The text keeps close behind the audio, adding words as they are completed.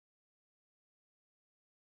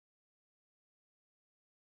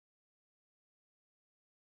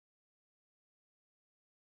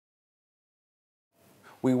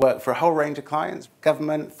We work for a whole range of clients,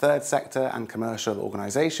 government, third sector and commercial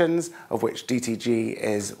organisations, of which DTG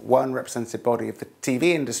is one representative body of the TV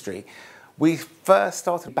industry. We first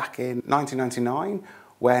started back in 1999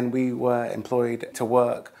 when we were employed to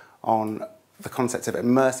work on the concept of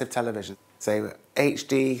immersive television, so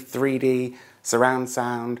HD, 3D, surround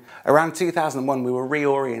sound. Around 2001 we were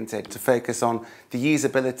reoriented to focus on the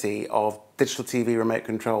usability of digital TV remote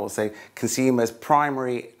controls, so consumers'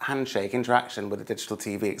 primary handshake interaction with a digital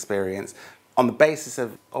TV experience. On the basis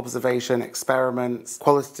of observation, experiments,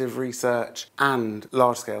 qualitative research and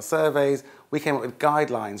large-scale surveys, we came up with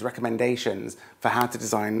guidelines, recommendations for how to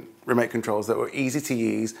design remote controls that were easy to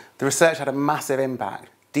use. The research had a massive impact.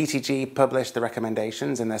 DTG published the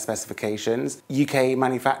recommendations in their specifications. UK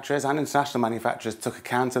manufacturers and international manufacturers took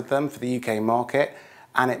account of them for the UK market,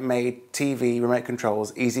 and it made TV remote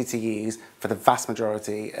controls easy to use for the vast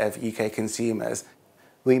majority of UK consumers.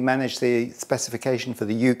 We managed the specification for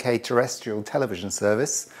the UK terrestrial television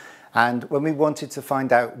service, and when we wanted to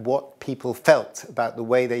find out what people felt about the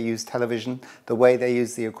way they use television, the way they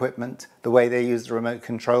use the equipment, the way they use the remote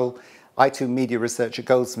control, i2 Media Research at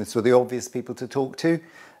Goldsmiths were the obvious people to talk to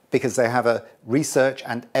because they have a research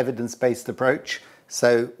and evidence-based approach.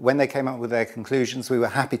 So when they came up with their conclusions, we were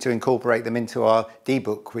happy to incorporate them into our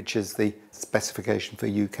D-book, which is the specification for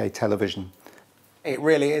UK television. It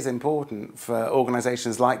really is important for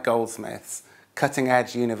organisations like Goldsmiths,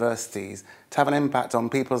 cutting-edge universities, to have an impact on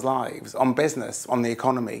people's lives, on business, on the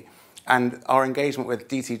economy. And our engagement with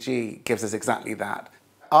DTG gives us exactly that.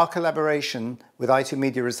 Our collaboration with i2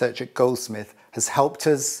 Media Research at Goldsmith has helped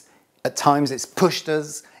us. At times it's pushed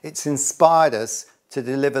us, it's inspired us to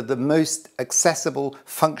deliver the most accessible,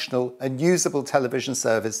 functional and usable television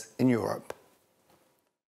service in Europe.